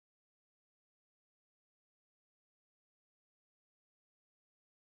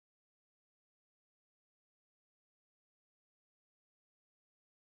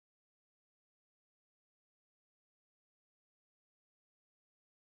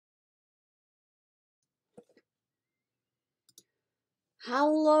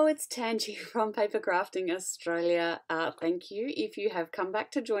Hello, it's Tangi from Papercrafting Australia. Thank you if you have come back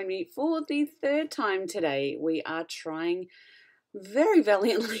to join me for the third time today. We are trying very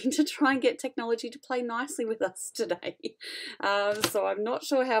valiantly to try and get technology to play nicely with us today. So I'm not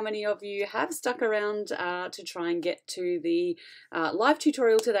sure how many of you have stuck around to try and get to the live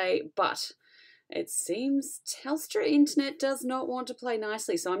tutorial today, but it seems Telstra Internet does not want to play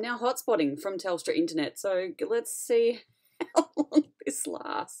nicely. So I'm now hotspotting from Telstra Internet. So let's see how long this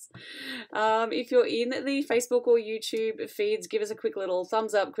lasts. If you're in the Facebook or YouTube feeds, give us a quick little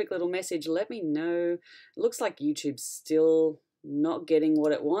thumbs up, quick little message. Let me know. It looks like YouTube's still not getting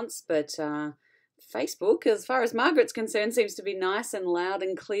what it wants, but Facebook, as far as Margaret's concerned, seems to be nice and loud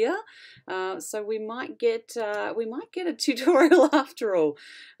and clear. So we might get a tutorial after all.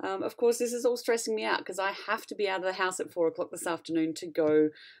 Of course, this is all stressing me out because I have to be out of the house at 4 o'clock this afternoon to go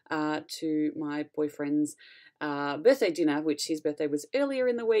to my boyfriend's birthday dinner, which his birthday was earlier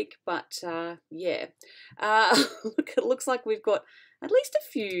in the week. But yeah, look, it looks like we've got at least a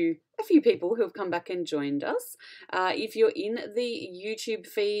few people who have come back and joined us. If you're in the YouTube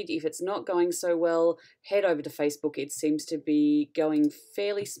feed, if it's not going so well, head over to Facebook. It seems to be going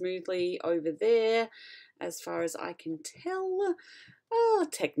fairly smoothly over there, as far as I can tell. Oh,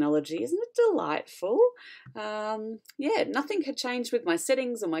 technology, isn't it delightful? Yeah, nothing had changed with my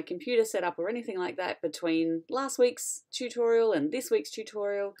settings or my computer setup or anything like that between last week's tutorial and this week's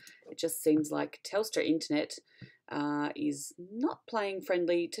tutorial. It just seems like Telstra Internet is not playing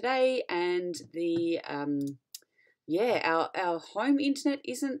friendly today, and the yeah, our home internet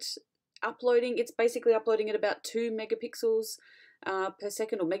isn't uploading. It's basically uploading at about 2 megapixels per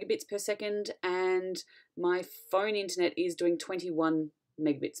second, or megabits per second, and my phone internet is doing 21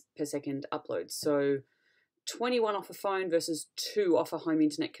 megabits per second upload. So 21 off a phone versus 2 off a home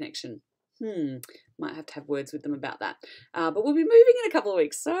internet connection. Might have to have words with them about that. But we'll be moving in a couple of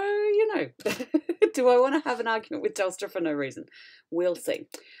weeks, so you know. Do I want to have an argument with Telstra for no reason? We'll see.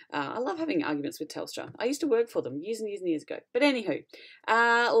 I love having arguments with Telstra. I used to work for them years and years and years ago. But anywho,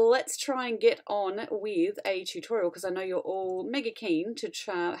 let's try and get on with a tutorial, because I know you're all mega keen to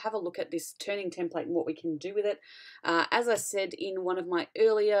have a look at this turning template and what we can do with it. As I said in one of my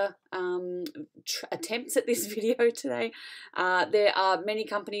earlier attempts at this video today, there are many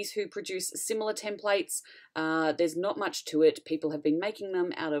companies who produce similar templates. There's not much to it. People have been making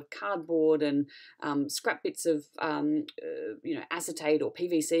them out of cardboard and scrap bits of you know, acetate or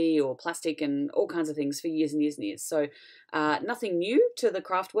PVC or plastic and all kinds of things for years and years and years. So nothing new to the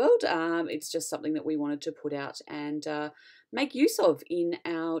craft world. It's just something that we wanted to put out and make use of in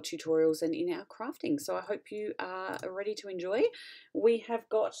our tutorials and in our crafting. So I hope you are ready to enjoy. We have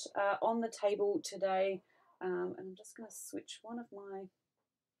got on the table today, and I'm just going to switch one of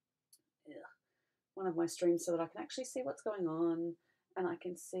my streams so that I can actually see what's going on and I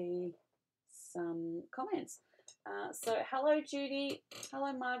can see some comments. So hello Judy,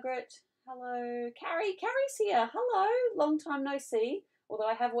 hello Margaret, hello Carrie. Carrie's here. Hello, long time no see, although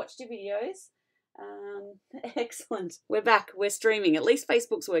I have watched your videos. Excellent, we're back, we're streaming, at least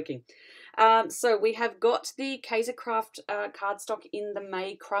Facebook's working. So we have got the Kaiser Craft cardstock in the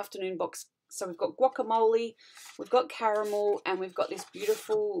May Crafternoon Box. So we've got guacamole, we've got caramel, and we've got this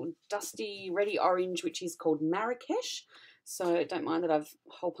beautiful dusty reddy orange, which is called Marrakesh. So don't mind that I've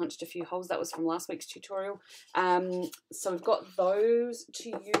hole punched a few holes. That was from last week's tutorial. So we've got those to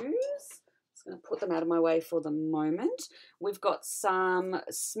use. Just going to put them out of my way for the moment. We've got some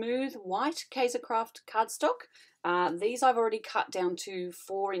smooth white Kaiser Craft cardstock. These I've already cut down to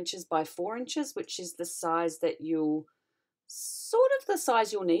 4 inches by 4 inches, which is the size that you'll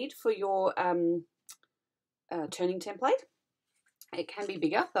need for your turning template. It can be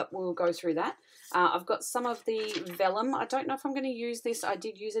bigger, but we'll go through that. I've got some of the vellum. I don't know if I'm going to use this. I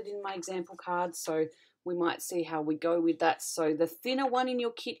did use it in my example card, so we might see how we go with that. So the thinner one in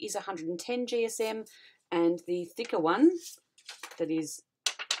your kit is 110 GSM, and the thicker one that is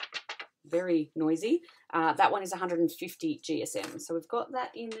very noisy, that one is 150 GSM. So we've got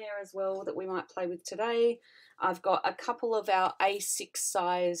that in there as well that we might play with today. I've got a couple of our A6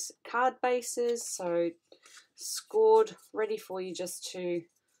 size card bases, so scored, ready for you just to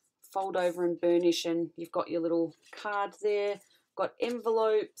fold over and burnish, and you've got your little card there. Got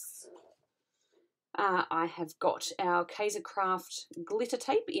envelopes. I have got our Kaiser Craft glitter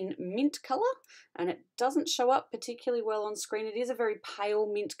tape in mint colour, and it doesn't show up particularly well on screen. It is a very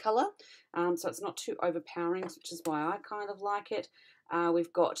pale mint colour, so it's not too overpowering, which is why I kind of like it.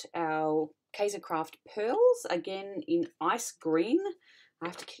 We've got our Kaiser Craft pearls, again in ice green. I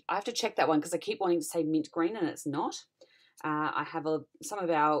have to check that one because I keep wanting to say mint green and it's not. I have some of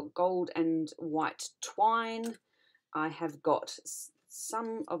our gold and white twine. I have got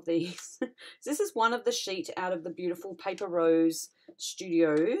some of these. This is one of the sheet out of the beautiful Paper Rose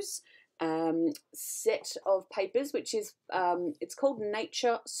Studios set of papers, which is, it's called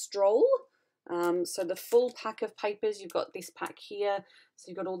Nature Stroll. So the full pack of papers, you've got this pack here. So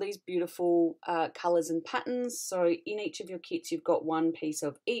you've got all these beautiful colours and patterns. So in each of your kits, you've got one piece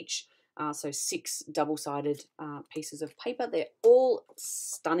of each. So 6 double-sided pieces of paper. They're all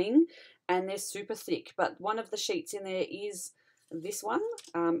stunning and they're super thick. But one of the sheets in there is this one,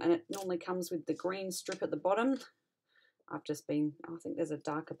 and it normally comes with the green strip at the bottom. I've just been, I think there's a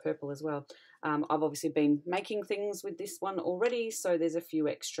darker purple as well. I've obviously been making things with this one already, so there's a few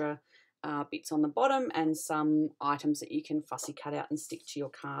extra bits on the bottom and some items that you can fussy cut out and stick to your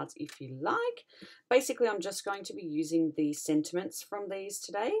cards if you like. Basically, I'm just going to be using the sentiments from these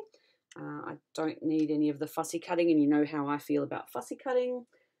today. I don't need any of the fussy cutting, and you know how I feel about fussy cutting.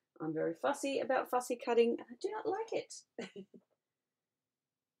 I'm very fussy about fussy cutting, and I do not like it.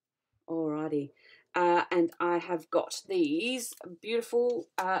 Alrighty. And I have got these beautiful,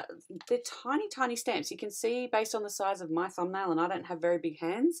 they're tiny, tiny stamps. You can see based on the size of my thumbnail, and I don't have very big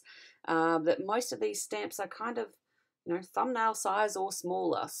hands, that most of these stamps are kind of, you know, thumbnail size or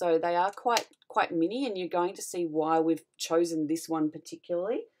smaller. So they are quite mini, and you're going to see why we've chosen this one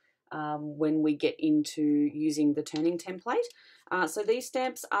particularly when we get into using the turning template. So these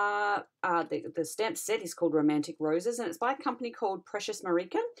stamps are, the stamp set is called Romantic Roses, and it's by a company called Precious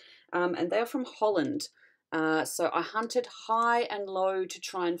Marika, and they're from Holland. So I hunted high and low to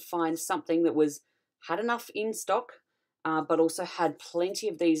try and find something that had enough in stock, but also had plenty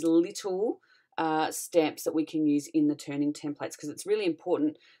of these little stamps that we can use in the turning templates, because it's really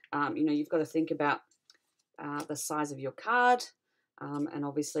important. You know, you've got to think about the size of your card, and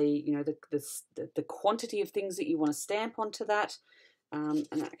obviously, you know, the quantity of things that you want to stamp onto that. And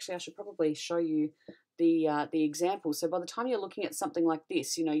actually, I should probably show you the example. So by the time you're looking at something like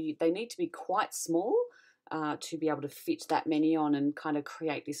this, you know, they need to be quite small to be able to fit that many on and kind of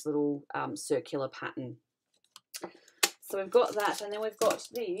create this little circular pattern. So we've got that, and then we've got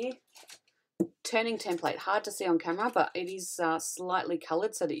the turning template. Hard to see on camera, but it is slightly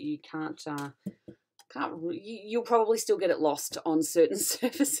coloured so that you you'll probably still get it lost on certain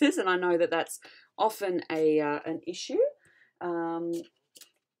surfaces, and I know that that's often an issue.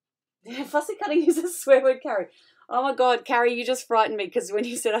 Yeah, fussy cutting is a swear word, Carrie. Oh my God, Carrie, you just frightened me, because when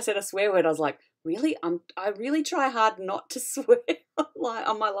you said I said a swear word, I was like, really? I really try hard not to swear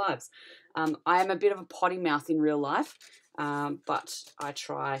on my lives. I am a bit of a potty mouth in real life, but I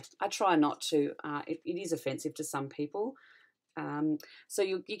try not to. It is offensive to some people. So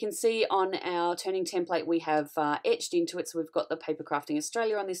you can see on our turning template we have etched into it, so we've got the Papercrafting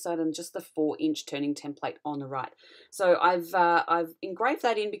Australia on this side and just the 4-inch turning template on the right. So I've engraved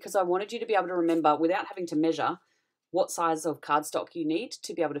that in because I wanted you to be able to remember, without having to measure, what size of cardstock you need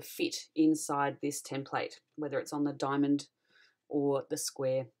to be able to fit inside this template, whether it's on the diamond or the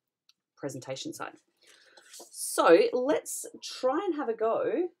square presentation side. So let's try and have a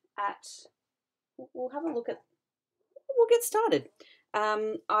go at, we'll have a look at, we'll get started.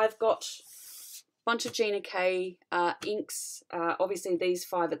 I've got a bunch of Gina K inks. Obviously these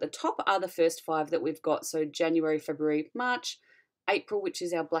 5 at the top are the first 5 that we've got. So January, February, March, April, which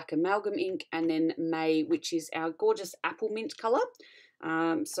is our black amalgam ink, and then May, which is our gorgeous apple mint colour.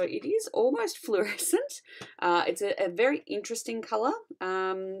 So it is almost fluorescent. It's a very interesting colour.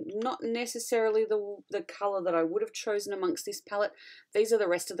 Not necessarily the colour that I would have chosen amongst this palette. These are the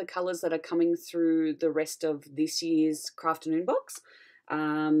rest of the colours that are coming through the rest of this year's Crafternoon box.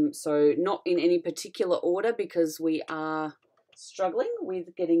 So not in any particular order, because we are struggling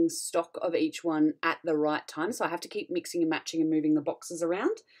with getting stock of each one at the right time. So I have to keep mixing and matching and moving the boxes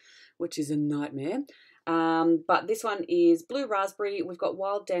around, which is a nightmare. But this one is blue raspberry. We've got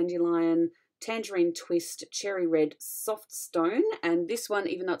wild dandelion, tangerine twist, cherry red, soft stone, and this one,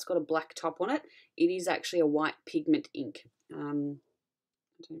 even though it's got a black top on it, it is actually a white pigment ink. I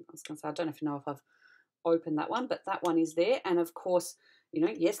don't know if I've opened that one, but that one is there. And of course, you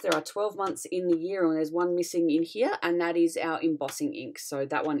know, yes, there are 12 months in the year, and there's one missing in here, and that is our embossing ink. So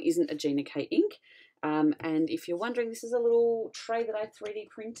that one isn't a Gina K ink. And if you're wondering, this is a little tray that I 3D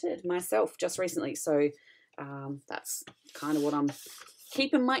printed myself just recently. So that's kind of what I'm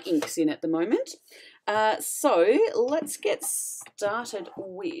keeping my inks in at the moment. So let's get started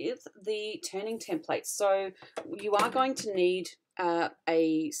with the turning template. So you are going to need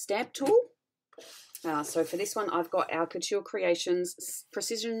a stamp tool. So for this one, I've got our Couture Creations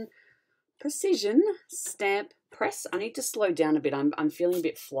Precision Stamp Press. I need to slow down a bit. I'm feeling a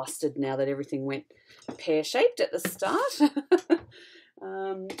bit flustered now that everything went pear-shaped at the start.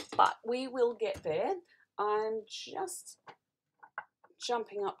 But we will get there. I'm just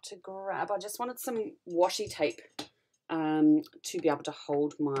jumping up to grab. I just wanted some washi tape to be able to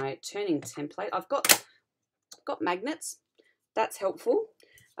hold my turning template. I've got magnets. That's helpful.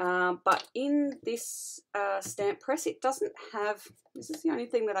 But in this stamp press, it doesn't have, this is the only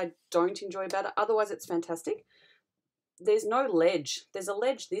thing that I don't enjoy about it. Otherwise, it's fantastic. There's no ledge. There's a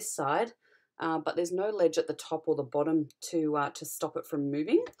ledge this side, but there's no ledge at the top or the bottom to stop it from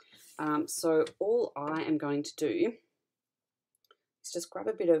moving. So all I am going to do is just grab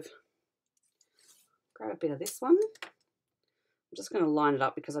a bit of this one. I'm just going to line it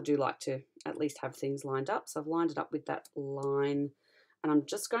up because I do like to at least have things lined up. So I've lined it up with that line, and I'm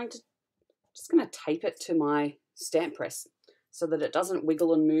just going to tape it to my stamp press so that it doesn't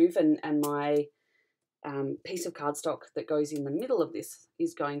wiggle and move, and my piece of cardstock that goes in the middle of this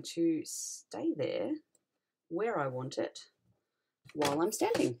is going to stay there where I want it while I'm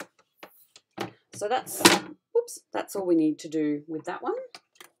stamping. So that's all we need to do with that one.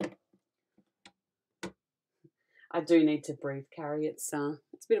 I do need to breathe, Carrie. It's a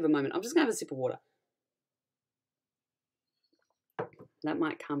bit of a moment. I'm just going to have a sip of water. That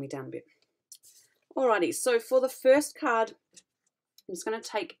might calm me down a bit. Alrighty, so for the first card, I'm just going to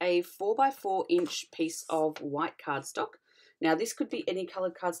take a 4x4 inch piece of white cardstock. Now this could be any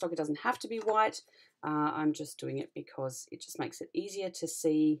coloured cardstock. It doesn't have to be white. I'm just doing it because it just makes it easier to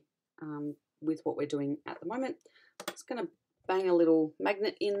see with what we're doing at the moment. I'm just going to bang a little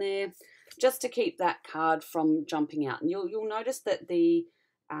magnet in there just to keep that card from jumping out. And you'll notice that the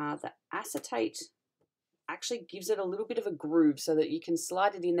acetate actually gives it a little bit of a groove so that you can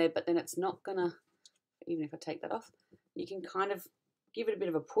slide it in there, but then it's not gonna, even if I take that off, you can kind of give it a bit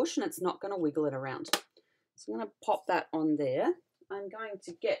of a push and it's not gonna wiggle it around. So I'm gonna pop that on there. I'm going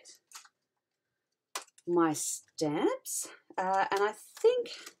to get my stamps and I think,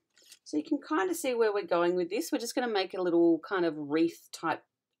 so you can kind of see where we're going with this. We're just gonna make a little kind of wreath type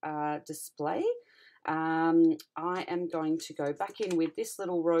display. I am going to go back in with this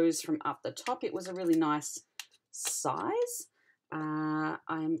little rose from up the top. It was a really nice size.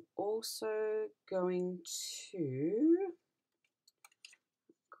 I'm also going to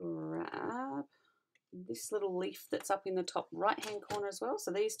grab this little leaf that's up in the top right hand corner as well. So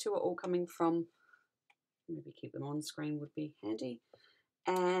these two are all coming from, maybe keep them on screen would be handy.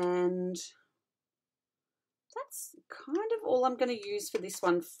 And that's kind of all I'm going to use for this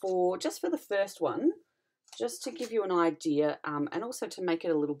one, just for the first one, just to give you an idea and also to make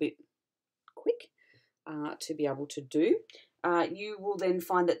it a little bit quick to be able to do. You will then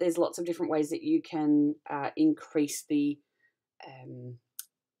find that there's lots of different ways that you can increase the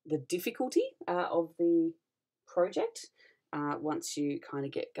difficulty of the project once you kind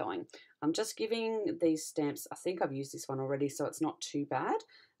of get going. I'm just giving these stamps, I think I've used this one already, so it's not too bad.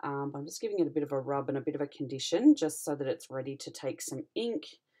 But I'm just giving it a bit of a rub and a bit of a condition just so that it's ready to take some ink.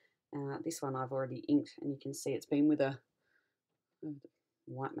 This one I've already inked, and you can see it's been with a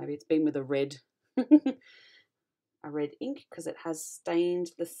white, maybe it's been with a red a red ink because it has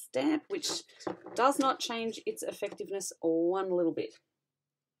stained the stamp, which does not change its effectiveness one little bit.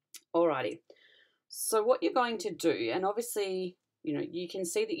 Alrighty, so what you're going to do, and obviously you can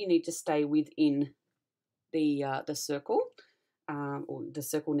see that you need to stay within the circle. Or the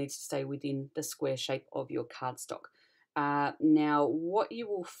circle needs to stay within the square shape of your cardstock. Now, what you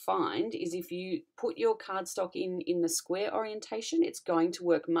will find is if you put your cardstock in the square orientation, it's going to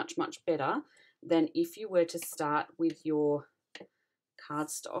work much, much better than if you were to start with your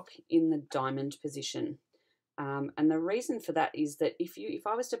cardstock in the diamond position. And the reason for that is that if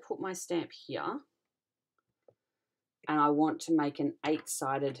I was to put my stamp here and I want to make an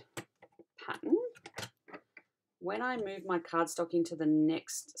 8-sided pattern, when I move my cardstock into the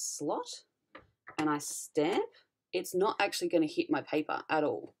next slot and I stamp, it's not actually going to hit my paper at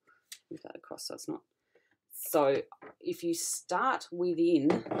all. Move that across so it's not. So if you start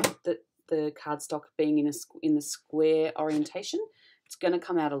within the cardstock being in the square orientation, it's going to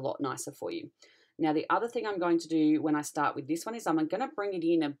come out a lot nicer for you. Now the other thing I'm going to do when I start with this one is I'm going to bring it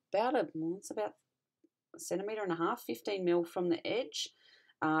in about it's about 1.5 centimeters, 15 mil from the edge.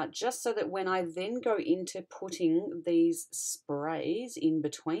 Just so that when I then go into putting these sprays in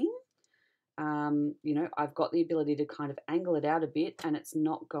between, I've got the ability to kind of angle it out a bit and it's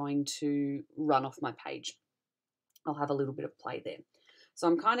not going to run off my page. I'll have a little bit of play there. So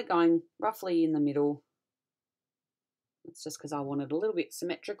I'm kind of going roughly in the middle. It's just because I want it a little bit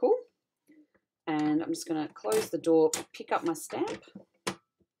symmetrical. And I'm just going to close the door, pick up my stamp,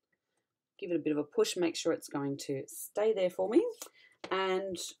 give it a bit of a push, make sure it's going to stay there for me.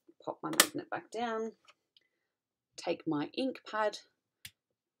 And pop my magnet back down, take my ink pad,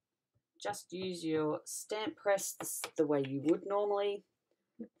 just use your stamp press the way you would normally,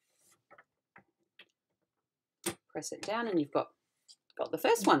 Press it down and you've got the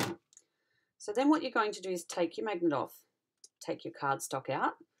first one. So then what you're going to do is take your magnet off, take your cardstock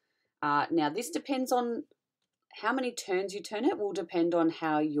out. Now this depends on how many turns you turn it, will depend on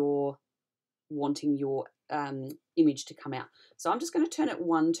how you're wanting your image to come out. So I'm just going to turn it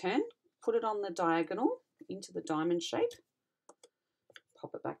one turn, put it on the diagonal into the diamond shape,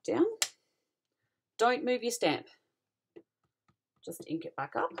 pop it back down. Don't move your stamp. Just ink it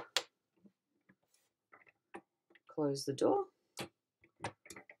back up. Close the door.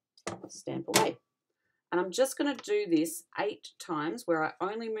 Stamp away. And I'm just going to do this 8 times where I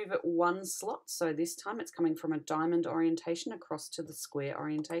only move it one slot. So this time it's coming from a diamond orientation across to the square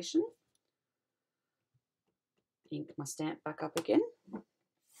orientation. Ink my stamp back up again.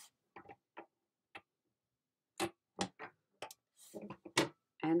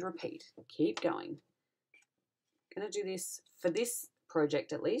 And repeat. Keep going. Going to do this for this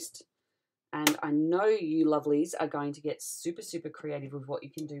project at least. And I know you lovelies are going to get super, super creative with what you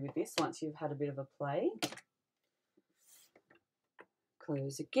can do with this once you've had a bit of a play.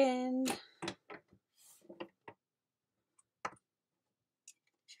 Close again.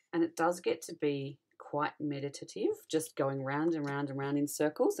 And it does get to be quite meditative, just going round and round and round in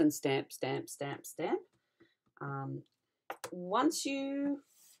circles and stamp, stamp, stamp, stamp. Once you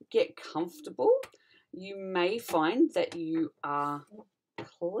get comfortable, you may find that you are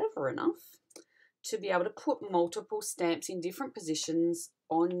clever enough to be able to put multiple stamps in different positions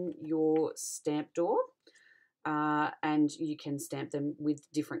on your stamp door, and you can stamp them with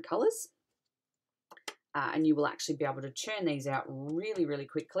different colours, and you will actually be able to churn these out really, really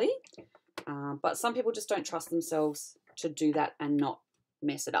quickly, but some people just don't trust themselves to do that and not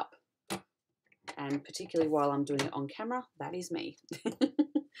mess it up, and particularly while I'm doing it on camera, that is me.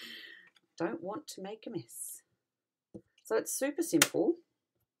 Don't want to make a mess. So it's super simple.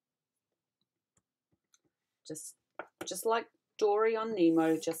 Just like Dory on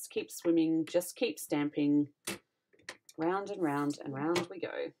Nemo, just keep swimming, just keep stamping. Round and round and round we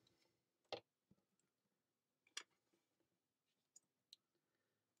go.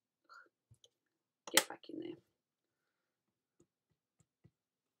 Get back in there.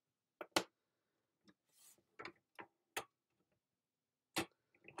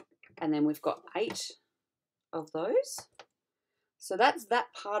 And then we've got 8 of those. So that's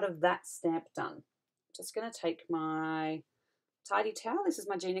that part of that stamp done. Just going to take my tidy towel. This is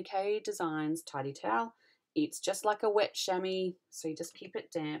my Gina K Designs tidy towel. It's just like a wet chamois, so you just keep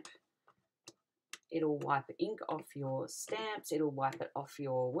it damp. It'll wipe ink off your stamps. It'll wipe it off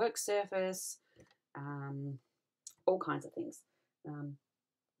your work surface. All kinds of things.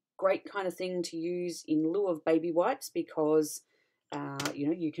 Great kind of thing to use in lieu of baby wipes because you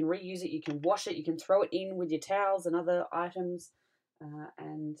know, you can reuse it, you can wash it, you can throw it in with your towels and other items,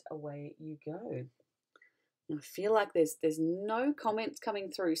 and away you go. I feel like there's no comments coming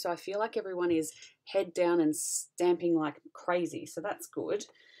through, so I feel like everyone is head down and stamping like crazy, so that's good.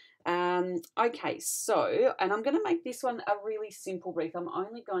 Okay, so, and I'm going to make this one a really simple wreath. I'm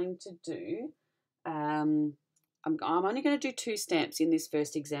only going to do, I'm only going to do 2 stamps in this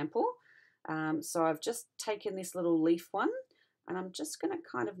first example. So I've just taken this little leaf one, and I'm just going to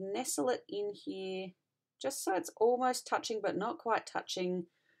kind of nestle it in here, just so it's almost touching but not quite touching.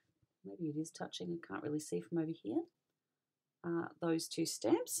 Maybe it is touching, I can't really see from over here. Those 2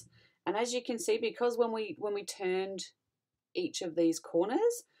 stamps. And as you can see, because when we turned each of these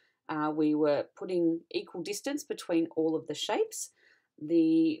corners, we were putting equal distance between all of the shapes.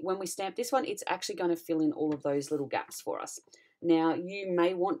 When we stamp this one, it's actually going to fill in all of those little gaps for us. Now, you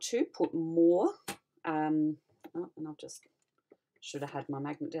may want to put more, and I've just should have had my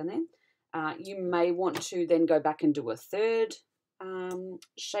magnet down there. You may want to then go back and do a 3rd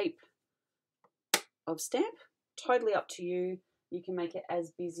shape of stamp. Totally up to you. You can make it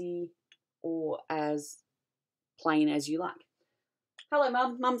as busy or as plain as you like. Hello,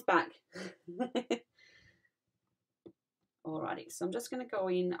 Mum. Mum's back. Alrighty, so I'm just going to go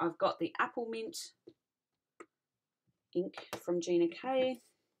in. I've got the Apple Mint ink from Gina K.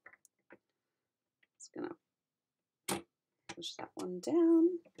 Just going to push that one down.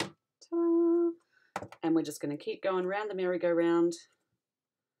 Ta-da. And we're just going to keep going around the merry-go-round.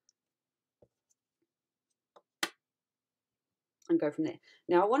 And go from there.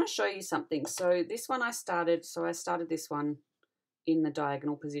 Now I want to show you something. So this one I started this one in the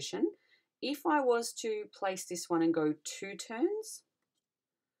diagonal position. If I was to place this one and go 2 turns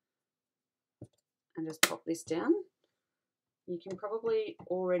and just pop this down, you can probably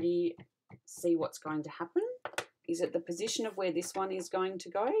already see what's going to happen is that the position of where this one is going to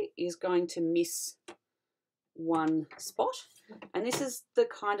go is going to miss one spot. And this is the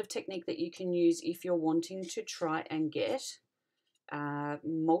kind of technique that you can use if you're wanting to try and get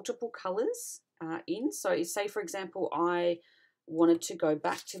multiple colors in. So say, for example, I wanted to go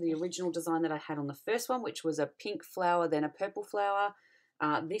back to the original design that I had on the first one, which was a pink flower, then a purple flower.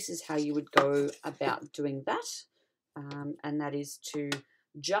 This is how you would go about doing that. And that is to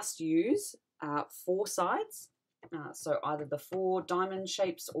just use 4 sides. So either the 4 diamond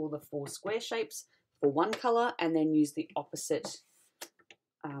shapes or the 4 square shapes for one color, and then use the opposite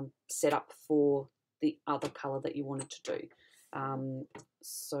setup for the other color that you wanted to do.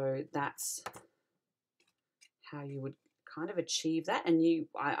 So that's how you would kind of achieve that. And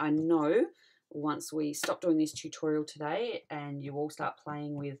I know once we stop doing this tutorial today and you all start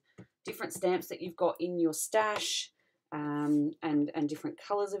playing with different stamps that you've got in your stash, and different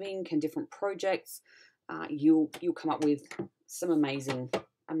colors of ink and different projects, you'll come up with some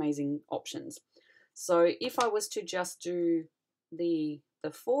amazing options. So if I was to just do the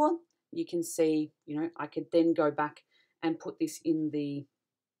 4, you can see, I could then go back and put this in the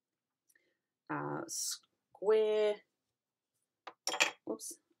square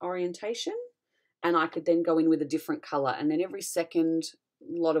orientation, and I could then go in with a different color, and then every second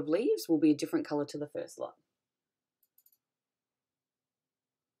lot of leaves will be a different color to the first lot.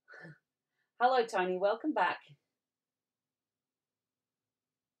 Hello, Tony. Welcome back.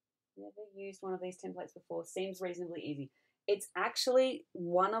 Never used one of these templates before. Seems reasonably easy. It's actually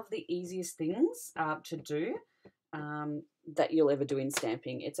one of the easiest things to do that you'll ever do in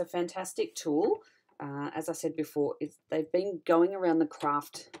stamping. It's a fantastic tool. As I said before, they've been going around the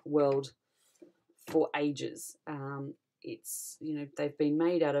craft world for ages. They've been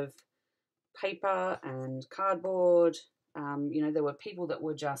made out of paper and cardboard. There were people that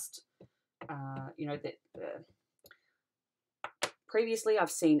were just previously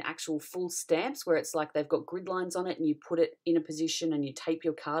I've seen actual full stamps where it's like they've got grid lines on it, and you put it in a position and you tape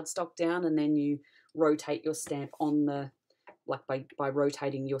your cardstock down, and then you rotate your stamp on the, by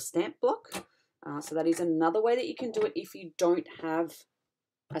rotating your stamp block. So that is another way that you can do it if you don't have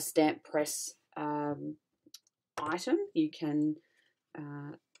a stamp press item. You can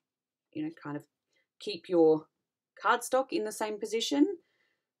kind of keep your cardstock in the same position.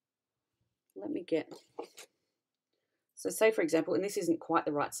 So say, for example, and this isn't quite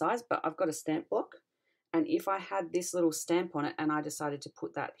the right size, but I've got a stamp block, and if I had this little stamp on it and I decided to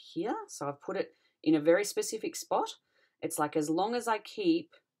put that here, so I've put it in a very specific spot, it's like as long as I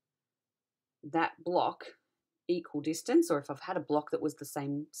keep that block equal distance, or if I've had a block that was the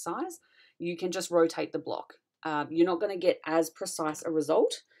same size, you can just rotate the block. You're not going to get as precise a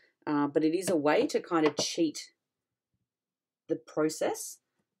result, but it is a way to kind of cheat the process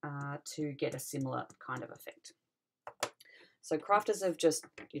to get a similar kind of effect. So crafters have just,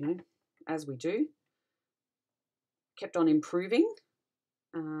 as we do, kept on improving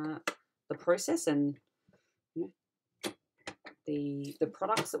the process and the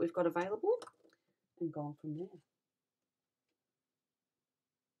products that we've got available, and gone from there.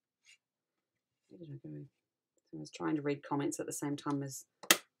 Where did I go? So I was trying to read comments at the same time as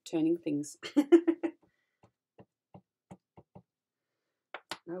turning things.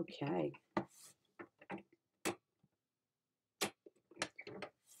 Okay.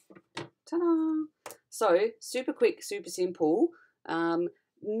 Ta-da! So super quick, super simple.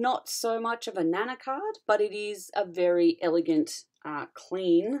 Not so much of a nana card, but it is a very elegant,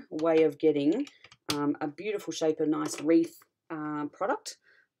 clean way of getting a beautiful shape, a nice wreath product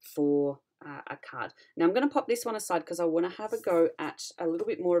for a card. Now I'm going to pop this one aside because I want to have a go at a little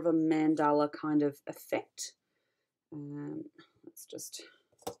bit more of a mandala kind of effect. Let's just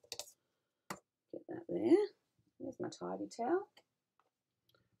get that there. There's my tidy towel.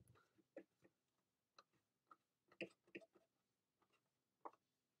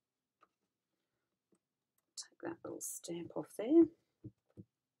 Take that little stamp off there.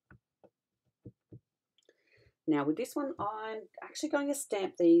 Now with this one, I'm actually going to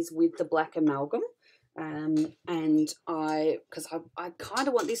stamp these with the black amalgam, and because I kind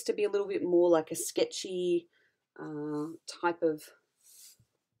of want this to be a little bit more like a sketchy type of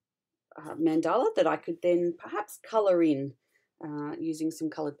mandala that I could then perhaps colour in using some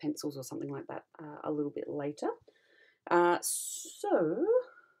coloured pencils or something like that a little bit later. So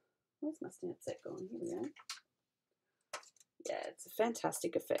where's my stamp set gone? Here we go. Yeah, it's a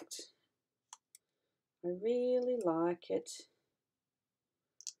fantastic effect. I really like it.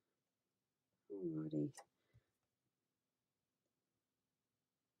 Alrighty.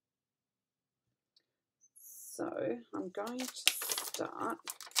 So I'm going to start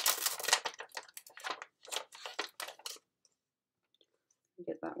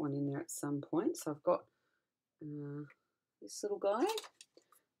get that one in there at some point. So I've got this little guy.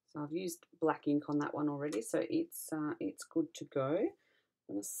 So I've used black ink on that one already, so it's good to go.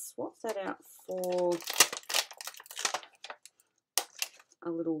 I'm going to swap that out for a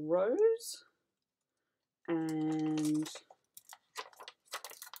little rose, and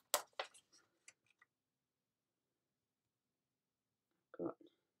got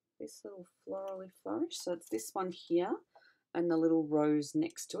this little florally flourish. So it's this one here and the little rose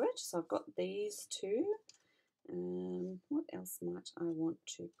next to it. So I've got these two. What else might I want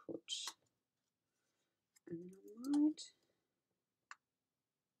to put? And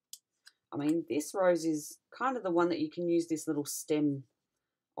I mean, this rose is kind of the one that you can use this little stem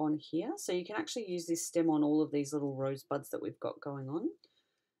on here. So you can actually use this stem on all of these little rosebuds that we've got going on.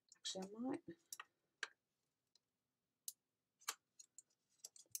 Actually,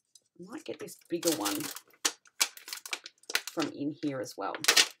 I might get this bigger one from in here as well.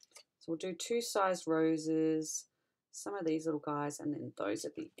 So we'll do 2 sized roses, some of these little guys, and then those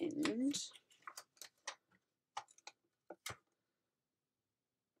at the end.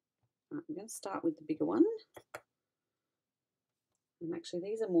 Right, I'm going to start with the bigger one. And actually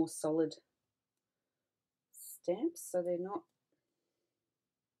these are more solid stamps, so they're not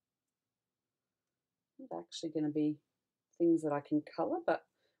actually going to be things that I can colour, but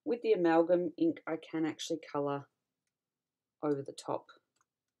with the amalgam ink I can actually colour over the top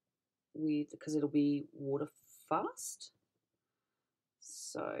because it'll be water fast.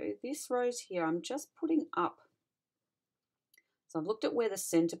 So this rose here I'm just putting up. So I've looked at where the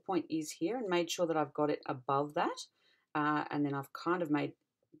center point is here and made sure that I've got it above that, and then I've kind of made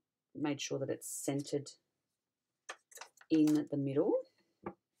sure that it's centered in the middle.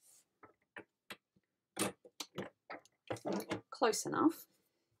 Close enough.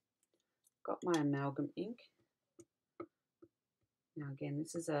 Got my amalgam ink. Now again,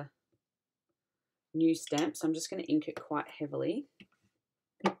 this is a new stamp, so I'm just going to ink it quite heavily.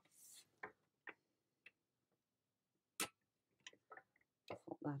 Pop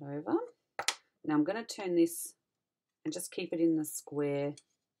that over. Now I'm going to turn this and just keep it in the square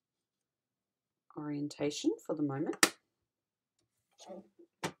orientation for the moment.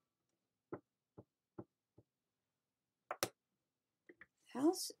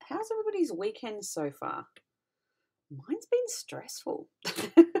 How's everybody's weekend so far? Mine's been stressful.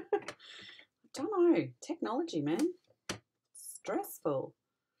 I don't know. Technology, man. Stressful.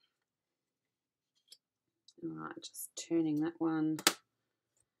 All right, just turning that one.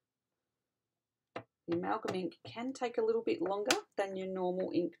 The amalgam ink can take a little bit longer than your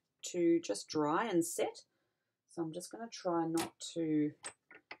normal ink to just dry and set. So I'm just going to try not to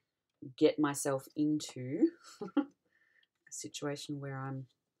get myself into a situation where I'm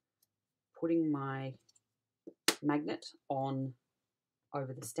putting my magnet on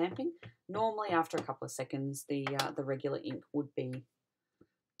over the stamping. Normally after a couple of seconds the regular ink would be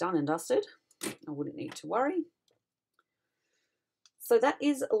done and dusted. I wouldn't need to worry. So that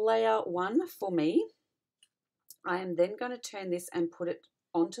is layer 1 for me. I am then going to turn this and put it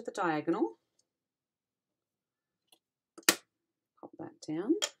onto the diagonal. Pop that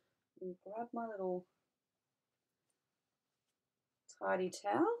down and grab my little tidy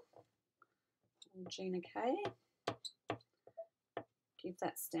towel. Gina K. Give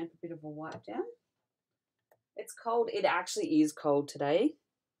that stamp a bit of a wipe down. It's cold. It actually is cold today.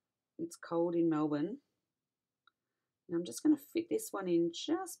 It's cold in Melbourne. And I'm just going to fit this one in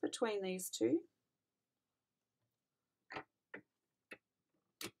just between these two.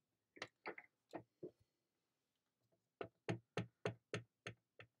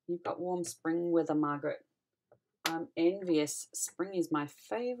 You've got warm spring weather, Margaret. I'm envious. Spring is my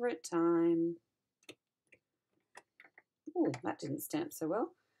favourite time. Oh, that didn't stamp so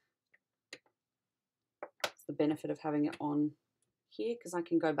well. It's the benefit of having it on here because I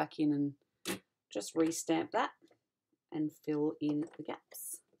can go back in and just re-stamp that and fill in the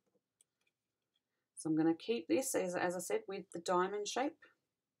gaps. So I'm going to keep this, as I said, with the diamond shape.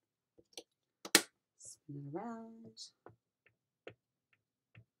 Spin it around.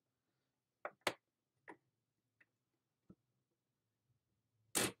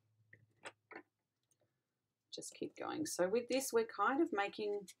 Just keep going. So with this, we're kind of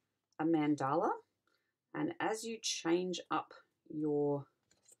making a mandala, and as you change up your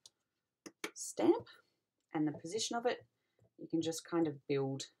stamp and the position of it, you can just kind of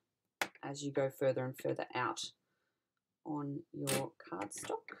build as you go further and further out on your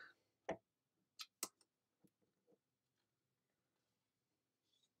cardstock.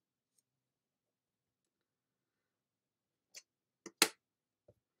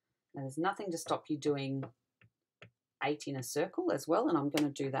 Now there's nothing to stop you doing 8 in a circle as well, and I'm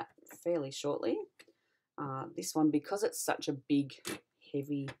going to do that fairly shortly. This one, because it's such a big,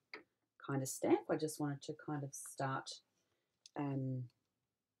 heavy kind of stamp, I just wanted to kind of start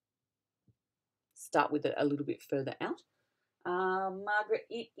with it a little bit further out. Margaret,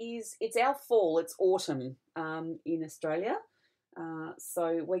 it's our fall, it's autumn in Australia.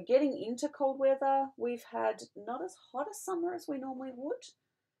 So we're getting into cold weather. We've had not as hot a summer as we normally would.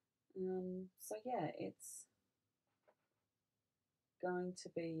 So yeah, it's going to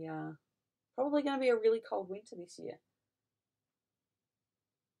be probably going to be a really cold winter this year.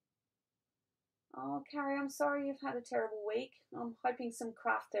 Oh, Carrie, I'm sorry you've had a terrible week. I'm hoping some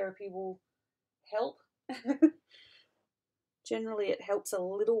craft therapy will help. Generally, it helps a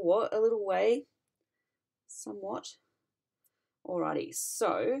little way, somewhat. Alrighty,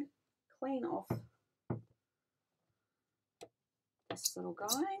 so clean off this little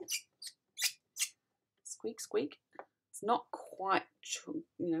guy. Squeak, squeak. It's not quite,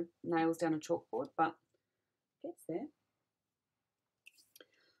 nails down a chalkboard, but gets there.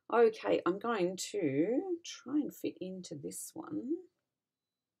 Okay, I'm going to try and fit into this one.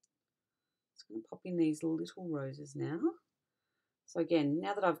 Just going to pop in these little roses now. So again,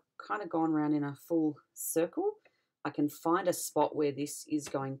 now that I've kind of gone around in a full circle, I can find a spot where this is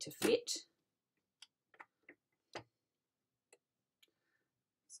going to fit.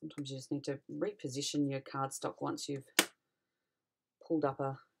 Sometimes you just need to reposition your cardstock once you've pulled up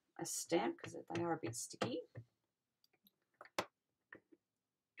a stamp, because they are a bit sticky.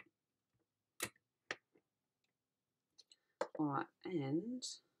 All right, and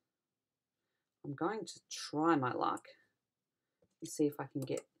I'm going to try my luck and see if I can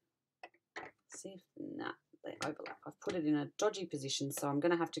nah, they overlap. I've put it in a dodgy position, so I'm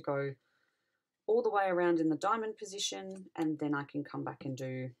going to have to go all the way around in the diamond position, and then I can come back and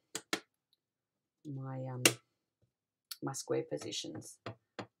do my my square positions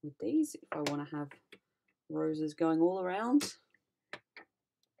with these if I want to have roses going all around.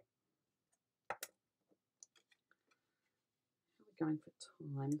 How are we going for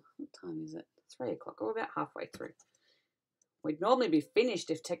time? What time is it? 3 o'clock. Oh, we're about halfway through. We'd normally be finished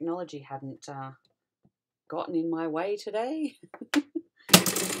if technology hadn't gotten in my way today.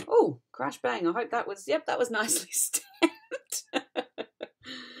 Oh, crash bang. I hope that was, yep, that was nicely stamped.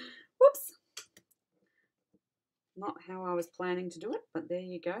 Whoops. Not how I was planning to do it, but there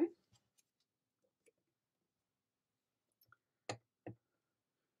you go.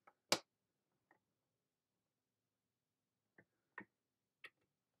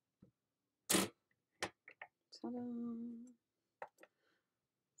 Ta-da.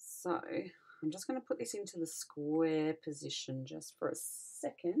 So I'm just going to put this into the square position just for a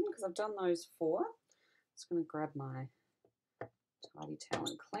second, because I've done those 4. Just going to grab my tidy towel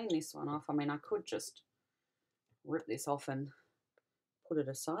and clean this one off. I mean, I could just rip this off and put it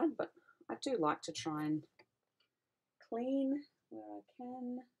aside, but I do like to try and clean where I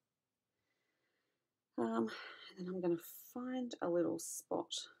can. And then I'm going to find a little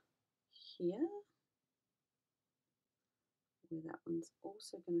spot here where that one's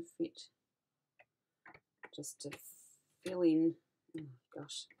also going to fit, just to fill in. Oh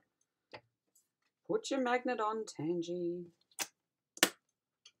gosh, put your magnet on, Tangy.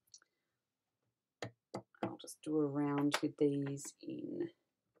 I'll just do a round with these in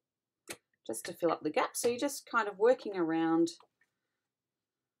just to fill up the gap. So you're just kind of working around.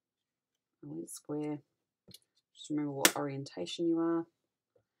 I went square. Just remember what orientation you are.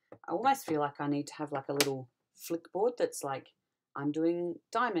 I almost feel like I need to have like a little flick board that's like, I'm doing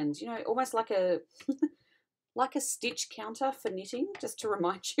diamonds, almost like a like a stitch counter for knitting, just to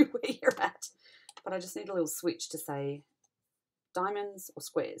remind you where you're at. But I just need a little switch to say diamonds or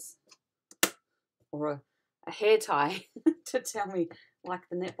squares, or a hair tie to tell me, like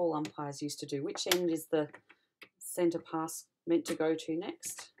the netball umpires used to do, which end is the centre pass meant to go to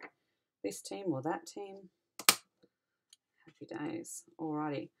next, this team or that team. Happy days.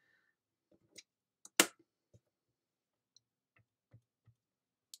 Alrighty.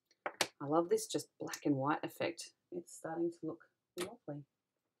 I love this just black and white effect. It's starting to look lovely.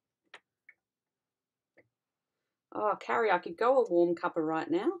 Oh, Carrie, I could go a warm cuppa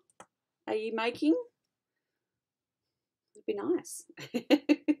right now. Are you making? It'd be nice.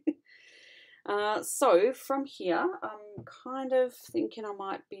 So from here, I'm kind of thinking I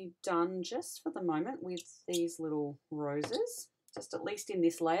might be done just for the moment with these little roses, just at least in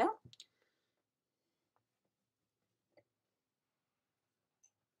this layer.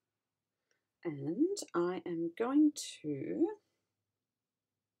 And I am going to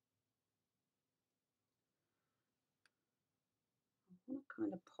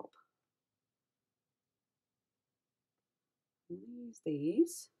kind of pop. I'm going to use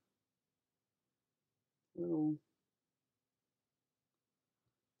these little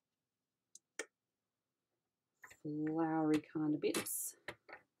flowery kind of bits.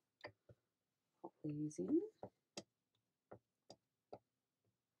 Pop these in.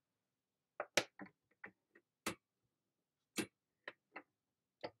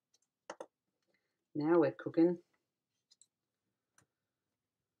 Now we're cooking.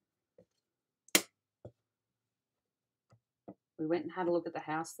 We went and had a look at the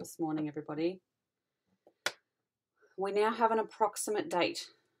house this morning, everybody. We now have an approximate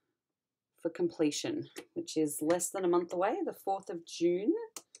date for completion, which is less than a month away, the 4th of June.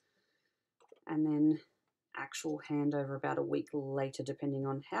 And then actual handover about a week later, depending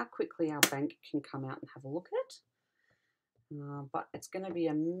on how quickly our bank can come out and have a look at it. But it's going to be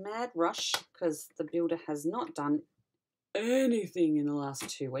a mad rush because the builder has not done anything in the last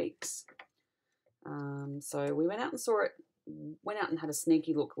 2 weeks. So we went out and saw it, went out and had a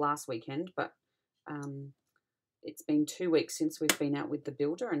sneaky look last weekend, but it's been 2 weeks since we've been out with the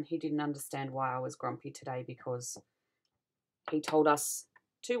builder, and he didn't understand why I was grumpy today, because he told us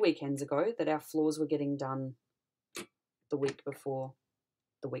 2 weekends ago that our floors were getting done the week before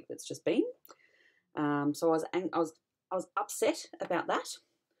the week that's just been. So I was upset about that.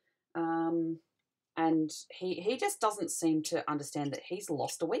 And he just doesn't seem to understand that he's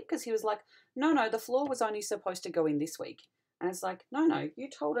lost a week, because he was like, no, the floor was only supposed to go in this week. And it's like, no, you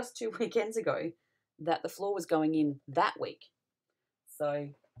told us 2 weekends ago that the floor was going in that week. So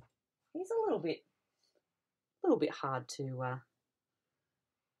he's a little bit hard to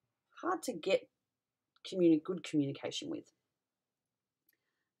get good communication with.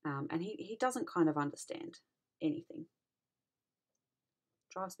 And he doesn't kind of understand anything.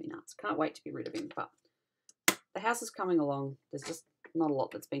 Drives me nuts. Can't wait to be rid of him. But the house is coming along. There's just not a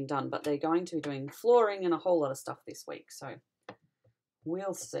lot that's been done, but they're going to be doing flooring and a whole lot of stuff this week. So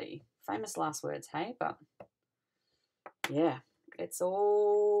we'll see. Famous last words, hey? But yeah, it's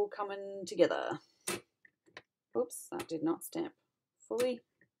all coming together. Oops, that did not stamp fully.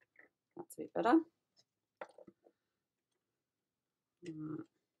 That's a bit better.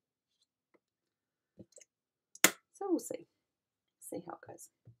 So we'll see. See how it goes.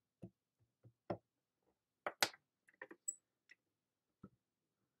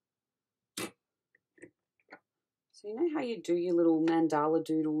 So you know how you do your little mandala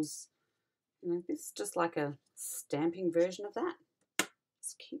doodles? You know, this is just like a stamping version of that.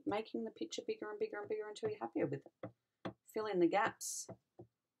 Just keep making the picture bigger and bigger and bigger until you're happier with it. Fill in the gaps.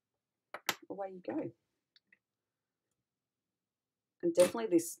 Away you go. And definitely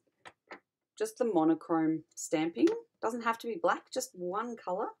this, just the monochrome stamping, doesn't have to be black, just one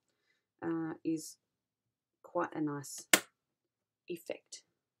colour is quite a nice effect,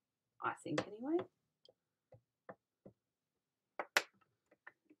 I think anyway.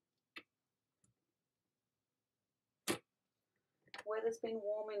 Weather's been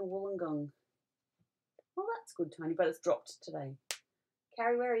warm in Wollongong. Well, that's good, Tony, but it's dropped today.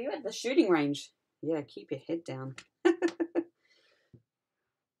 Carrie, where are you at? The shooting range. Yeah, keep your head down.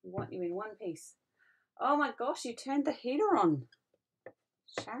 We want you in one piece. Oh my gosh, you turned the heater on.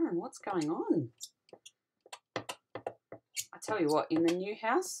 Sharon, what's going on? I tell you what, in the new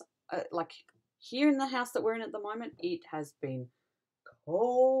house, like here in the house that we're in at the moment, it has been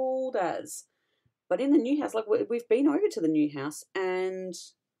cold as. But in the new house, like we've been over to the new house, and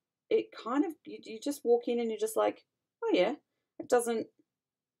it kind of, you just walk in and you're just like, oh yeah, it doesn't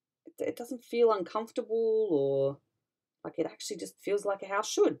feel uncomfortable, or like it actually just feels like a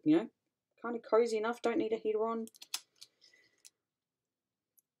house should, you know, kind of cozy enough, don't need a heater on.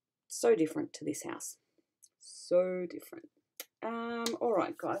 So different to this house. So different. All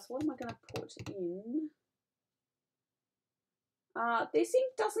right, guys, what am I going to put in? This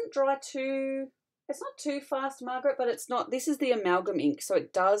ink doesn't dry too, it's not too fast, Margaret, but it's not, this is the amalgam ink, so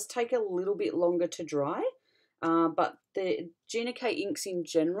it does take a little bit longer to dry, but the Gina K inks in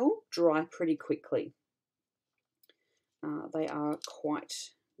general dry pretty quickly. They are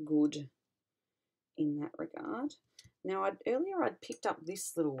quite good in that regard. Now, earlier I'd picked up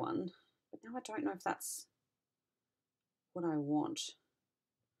this little one, but now I don't know if that's what I want.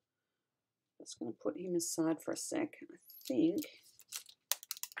 I'm just going to put him aside for a sec.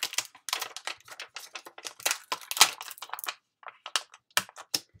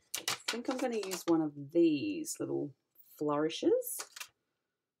 I think I'm going to use one of these little flourishes.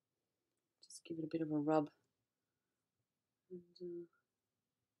 Just give it a bit of a rub and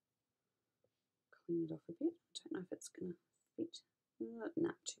clean it off a bit. I don't know if it's going to fit.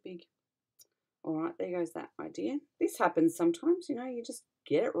 No, too big. All right, there goes that idea. This happens sometimes, you know, you just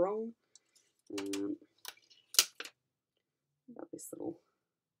get it wrong. Got this little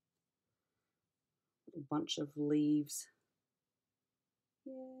a bunch of leaves.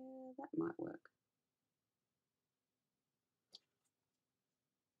 Yeah, that might work.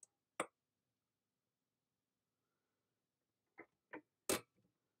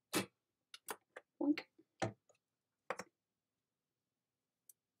 Boink.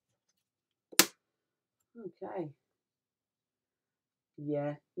 Okay.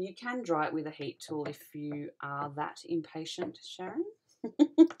 Yeah, you can dry it with a heat tool if you are that impatient, Sharon.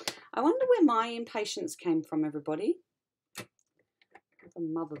 I wonder where my impatience came from, everybody. I have a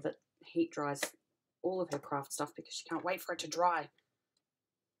mother that heat dries all of her craft stuff because she can't wait for it to dry.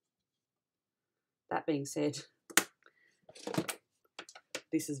 That being said,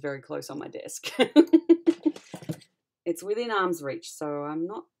 this is very close on my desk. It's within arm's reach, so I'm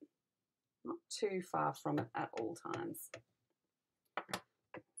not too far from it at all times.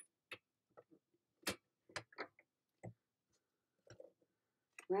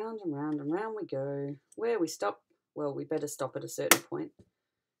 Round and round and round we go. Where we stop? Well, we better stop at a certain point.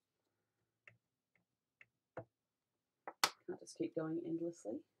 Can't just keep going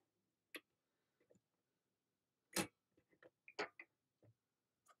endlessly.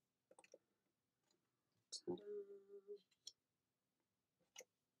 Ta-da.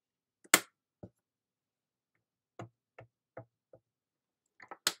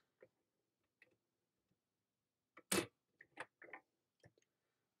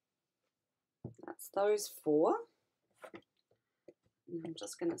 That's those 4. And I'm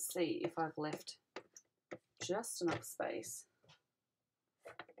just going to see if I've left just enough space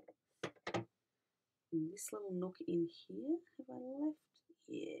in this little nook in here. Have I left?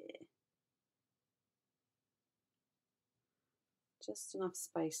 Yeah. Just enough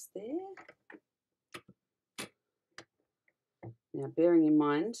space there. Now, bearing in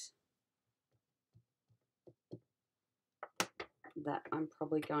mind that I'm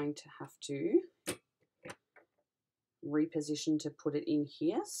probably going to have to reposition to put it in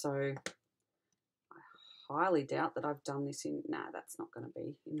here, so I highly doubt that I've done this in, nah, that's not going to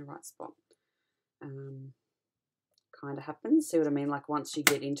be in the right spot. Kind of happens, see what I mean? Like once you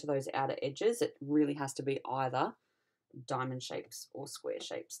get into those outer edges, it really has to be either diamond shapes or square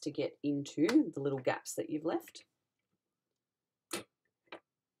shapes to get into the little gaps that you've left.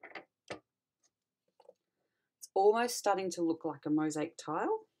 It's almost starting to look like a mosaic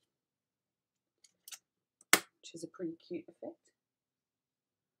tile, which is a pretty cute effect.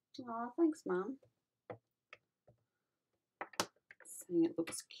 Oh, thanks, Mum. Saying it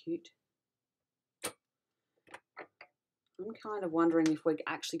looks cute. I'm kind of wondering if we're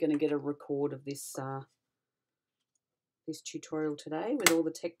actually going to get a record of this this tutorial today with all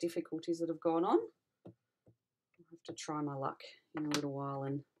the tech difficulties that have gone on. I'll have to try my luck in a little while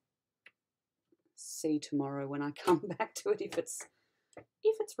and see tomorrow when I come back to it if it's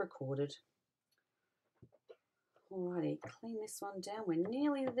recorded. Alrighty, clean this one down. We're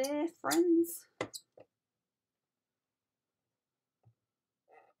nearly there, friends.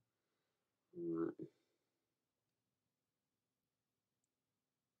 Right.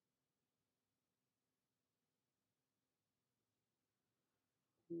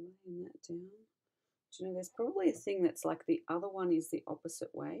 Laying that down. Do you know, there's probably a thing that's like the other one is the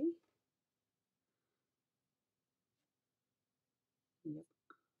opposite way. Yep.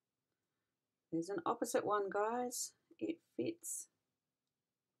 There's an opposite one, guys. It fits.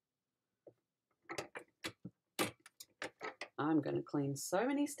 I'm going to clean so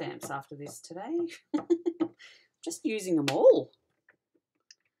many stamps after this today. Just using them all.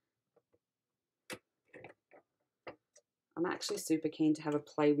 I'm actually super keen to have a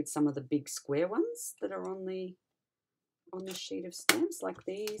play with some of the big square ones that are on the sheet of stamps, like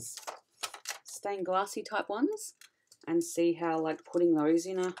these stained glassy type ones, and see how like putting those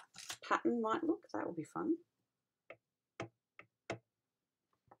in a pattern might look. That will be fun.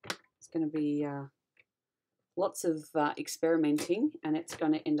 It's going to be lots of experimenting, and it's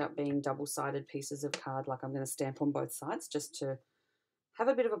going to end up being double-sided pieces of card. Like I'm going to stamp on both sides just to have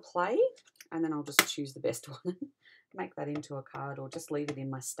a bit of a play, and then I'll just choose the best one, make that into a card, or just leave it in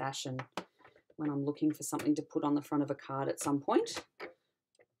my stash, and when I'm looking for something to put on the front of a card at some point,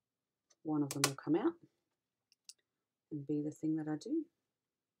 one of them will come out and be the thing that I do.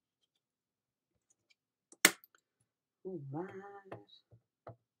 All right.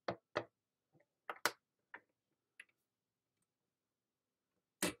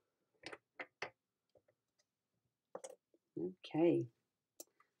 Okay.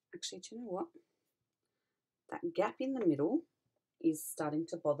 Actually, do you know what? That gap in the middle is starting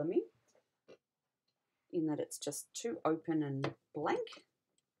to bother me, in that it's just too open and blank.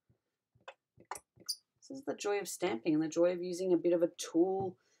 This is the joy of stamping and the joy of using a bit of a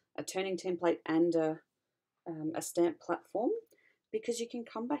tool, a turning template and a a stamp platform, because you can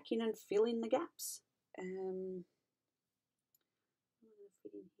come back in and fill in the gaps. I'm going to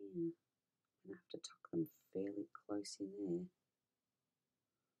fit in here. I'm going to have to tuck them fairly close in there.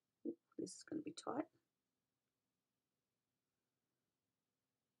 Ooh, this is going to be tight.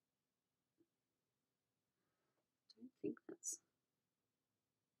 I don't think that's...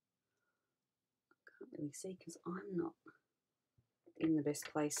 I can't really see because I'm not in the best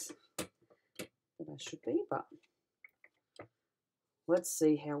place that I should be, but let's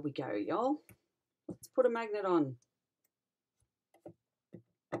see how we go, y'all. Let's put a magnet on.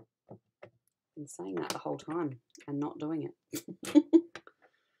 Been saying that the whole time and not doing it.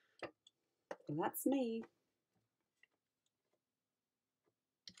 Well, that's me.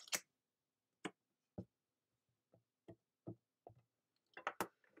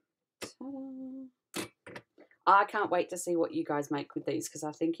 I can't wait to see what you guys make with these, because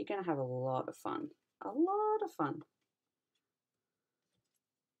I think you're going to have a lot of fun. A lot of fun.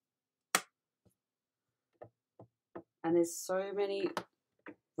 And there's so many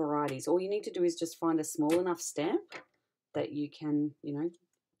varieties. All you need to do is just find a small enough stamp that you can, you know,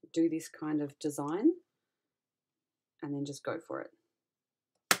 do this kind of design, and then just go for it.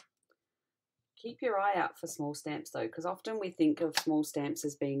 Keep your eye out for small stamps though, because often we think of small stamps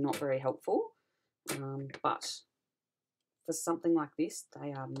as being not very helpful, but for something like this,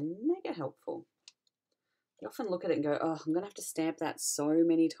 they are mega helpful. You often look at it and go, oh, I'm going to have to stamp that so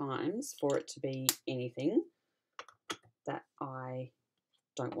many times for it to be anything that I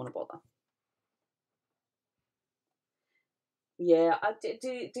don't want to bother. Yeah,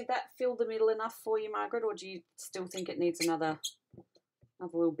 did that fill the middle enough for you, Margaret, or do you still think it needs another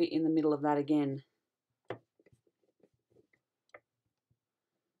little bit in the middle of that again?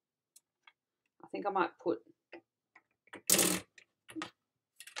 I think I might put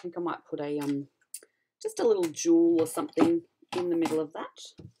a just a little jewel or something in the middle of that.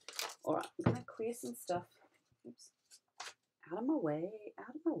 All right, I'm going to clear some stuff. Oops. Out of my way,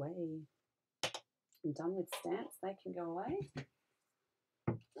 out of my way. I'm done with stamps, they can go away.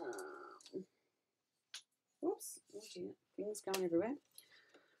 Oops, oh dear, things going everywhere.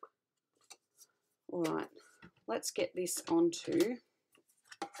 All right, let's get this onto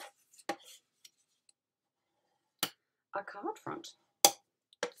a card front.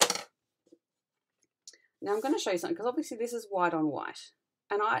 Now I'm going to show you something, because obviously this is white on white,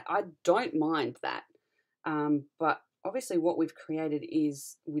 and I don't mind that, but obviously what we've created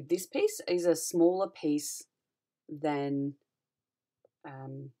is, with this piece, is a smaller piece than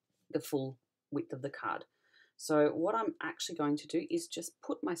the full width of the card. So what I'm actually going to do is just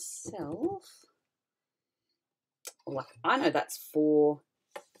put myself, like, I know that's 4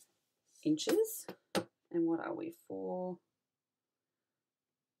 inches, and what are we, 4?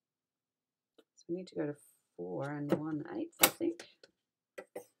 So we need to go to 4 1/8, I think.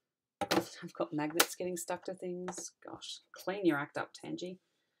 I've got magnets getting stuck to things. Gosh, clean your act up, Tangy.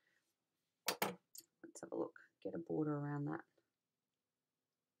 Let's have a look. Get a border around that.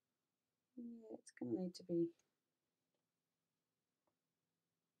 Yeah, it's going to need to be...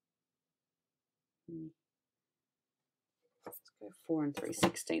 Let's go 4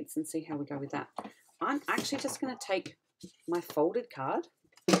 3/16 and see how we go with that. I'm actually just going to take my folded card,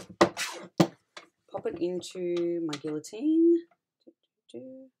 pop it into my guillotine.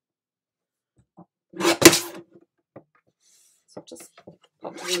 So I've just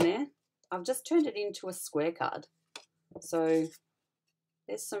popped it in there. I've just turned it into a square card. So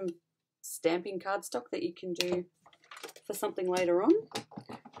there's some stamping cardstock that you can do for something later on.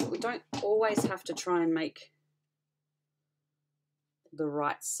 But we don't always have to try and make the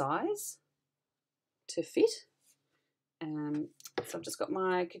right size to fit. So I've just got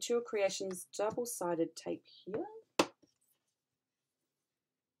my Couture Creations double-sided tape here.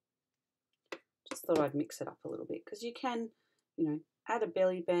 Just thought I'd mix it up a little bit, because you can, you know, add a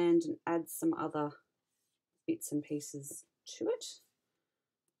belly band and add some other bits and pieces to it,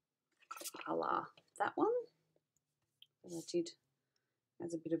 a la that one that I did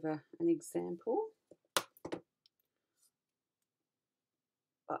as a bit of an example.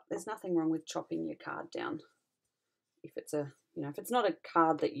 But there's nothing wrong with chopping your card down. If it's a, you know, if it's not a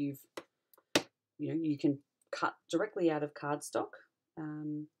card that you've, you know, you can cut directly out of cardstock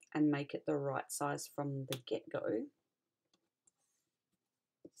and make it the right size from the get-go,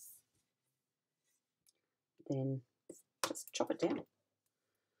 then just chop it down.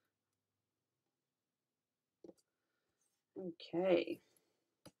 Okay.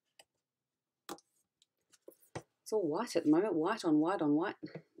 It's all white at the moment, white on white on white.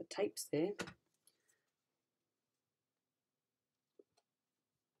 The tape's there.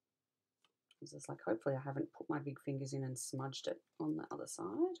 It's just like, hopefully I haven't put my big fingers in and smudged it on the other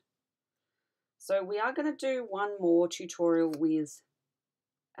side. So we are going to do one more tutorial with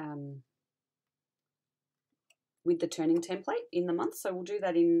the turning template in the month. So we'll do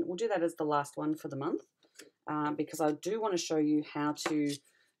that as the last one for the month, because I do want to show you how to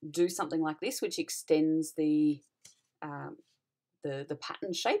do something like this, which extends the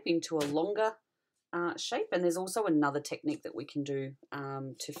pattern shape into a longer shape. And there's also another technique that we can do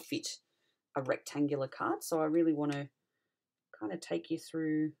to fit a rectangular card. So I really want to kind of take you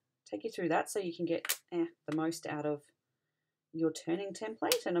through that so you can get the most out of your turning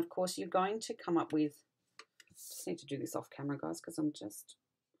template. And of course you're going to come up with, just need to do this off camera, guys, because I'm just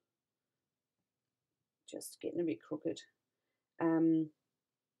getting a bit crooked.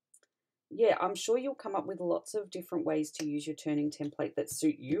 Yeah, I'm sure you'll come up with lots of different ways to use your turning template that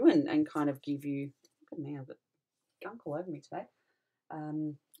suit you and kind of give you, look at me, I've got gunk all over me today.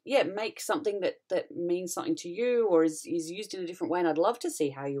 Yeah, make something that means something to you or is used in a different way. And I'd love to see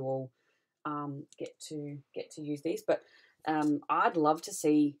how you all get to use these. But I'd love to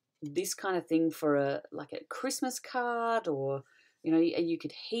see this kind of thing for like a Christmas card, or you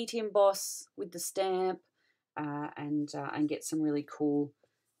could heat emboss with the stamp and get some really cool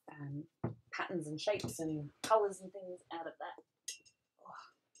patterns and shapes and colours and things out of that.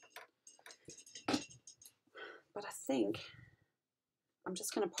 Oh. But I think I'm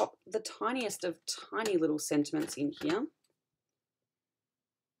just going to pop the tiniest of tiny little sentiments in here.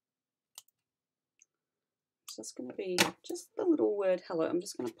 It's just going to be just the little word hello. I'm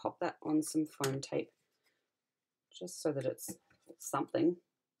just going to pop that on some foam tape just so that it's something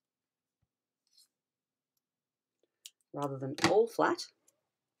rather than all flat.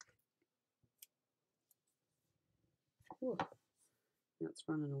 Ooh, now it's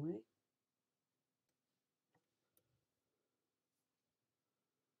running away.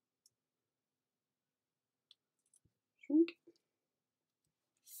 Shrink.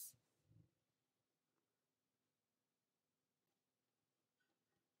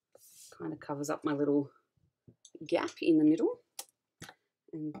 Kind of covers up my little gap in the middle.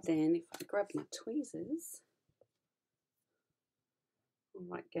 And then if I grab my tweezers, all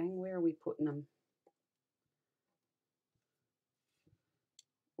right, gang, where are we putting them?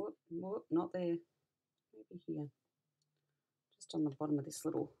 Whoop, whoop, not there. Maybe here. Just on the bottom of this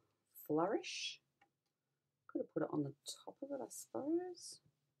little flourish. Could have put it on the top of it, I suppose.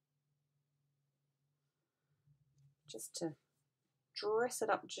 Just to dress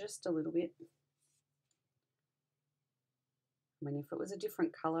it up just a little bit. I mean, if it was a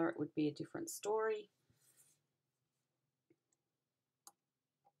different colour, it would be a different story.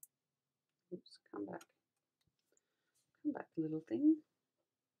 Oops, come back. Come back, little thing.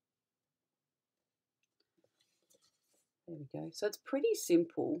 There we go. So it's pretty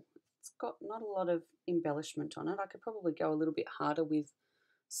simple. It's got not a lot of embellishment on it. I could probably go a little bit harder with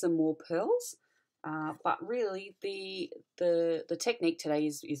some more pearls. But really, the technique today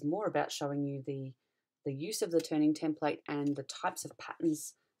is more about showing you the use of the turning template and the types of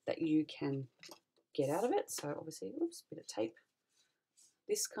patterns that you can get out of it. So obviously, oops, bit of tape.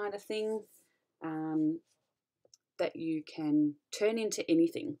 This kind of thing that you can turn into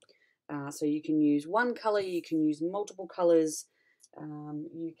anything. So you can use one colour, you can use multiple colours,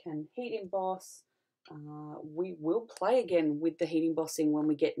 you can heat emboss. We will play again with the heat embossing when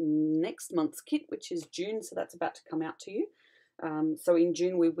we get next month's kit, which is June, so that's about to come out to you. So in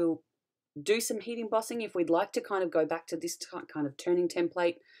June we will do some heat embossing if we'd like to kind of go back to this kind of turning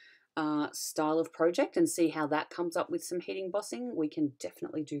template style of project and see how that comes up with some heat embossing. We can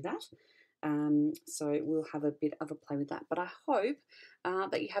definitely do that. So we'll have a bit of a play with that. But I hope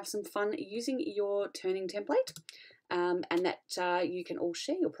that you have some fun using your turning template. And that you can all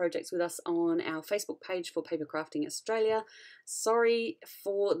share your projects with us on our Facebook page for Papercrafting Australia. Sorry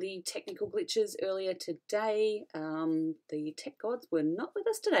for the technical glitches earlier today. The tech gods were not with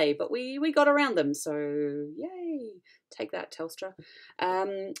us today, but we got around them, so yay. Take that, Telstra.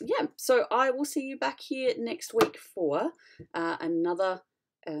 Yeah, so I will see you back here next week for another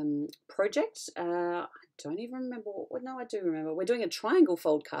project. I don't even remember what, no, I do remember. We're doing a triangle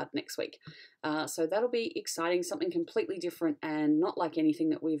fold card next week. So that'll be exciting, something completely different and not like anything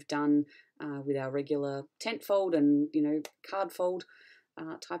that we've done with our regular tent fold and, card fold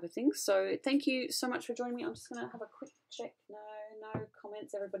type of thing. So thank you so much for joining me. I'm just going to have a quick check. No, no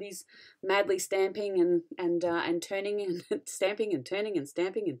comments. Everybody's madly stamping and turning and stamping and turning and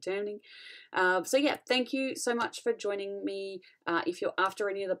stamping and turning. So yeah, thank you so much for joining me. If you're after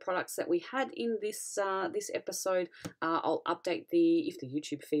any of the products that we had in this this episode, I'll update if the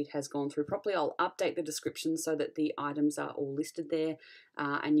YouTube feed has gone through properly, I'll update the description so that the items are all listed there,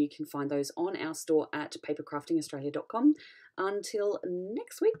 and you can find those on our store at papercraftingaustralia.com. Until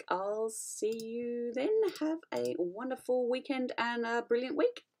next week, I'll see you then. Have a wonderful weekend and a brilliant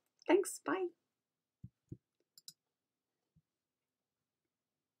week. Thanks. Bye.